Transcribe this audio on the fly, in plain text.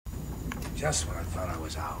Just when I thought I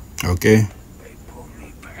was out. Okay. They pulled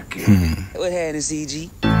me back in. What happened, CG?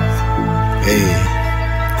 Hey,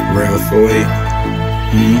 real 48.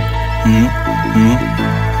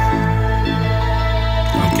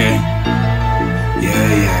 Okay.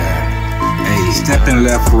 Yeah. Hey, stepping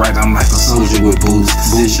left, right, I'm like a soldier with boots.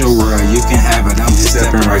 This your world, you can have it, I'm just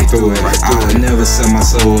stepping right through it. I never sell my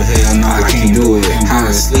soul, hell no, I can't do it.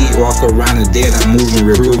 I sleep, walk around the dead, I'm moving,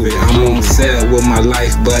 reprove it. I'm on set with my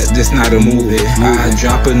life, but this not a movie. I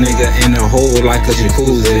drop a nigga in a hole like a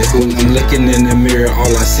jacuzzi. I'm looking in the mirror,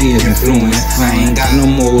 all I see is influence. I ain't got no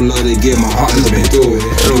more love to give, my heart living through it.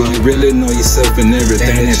 So you really know yourself and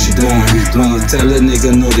everything that you're doing. When you tell a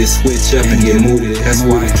nigga no, they switch up and get moved. That's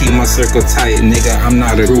why I keep my circle tight, nigga, I'm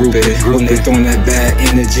not a groupie. When they throwing that bad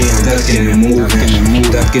energy, I'm ducking and moving.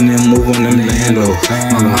 Ducking and moving them Lando.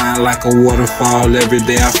 My mind like a waterfall, every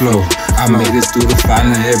day I flow. I made it through the fire,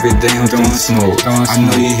 now every day I'm throwing smoke. I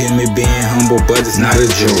know you hear me being humble, but it's not a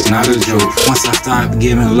joke, not a joke. Once I stop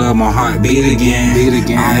giving love, my heart beat again.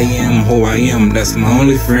 I am who I am, that's my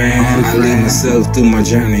only friend. I lead myself through my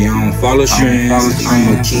journey, I don't follow trends.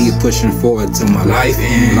 I'ma keep pushing forward till my life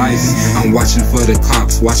ends. I'm watching for the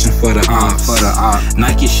cops, watching for the ops.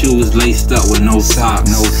 Nike shoes laced up with no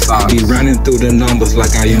socks. I be running through the numbers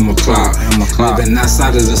like I am a clock. Living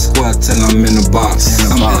outside of the squad till I'm in the box.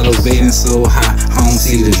 I'm elevating so high, I don't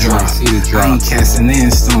see the drop. I ain't casting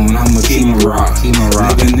in stone, I'ma keep my rock.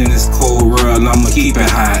 Living in this cold world, I'ma keep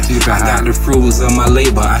it high. I got the fruits of my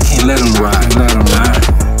labor, I can't let them ride.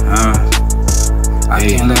 I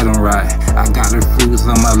can't let them ride. I got the fruits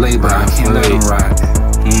of my labor, I can't let them ride.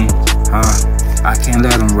 I can't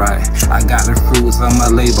let them ride. I got the fruits of my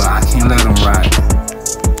labor, I can't let them ride.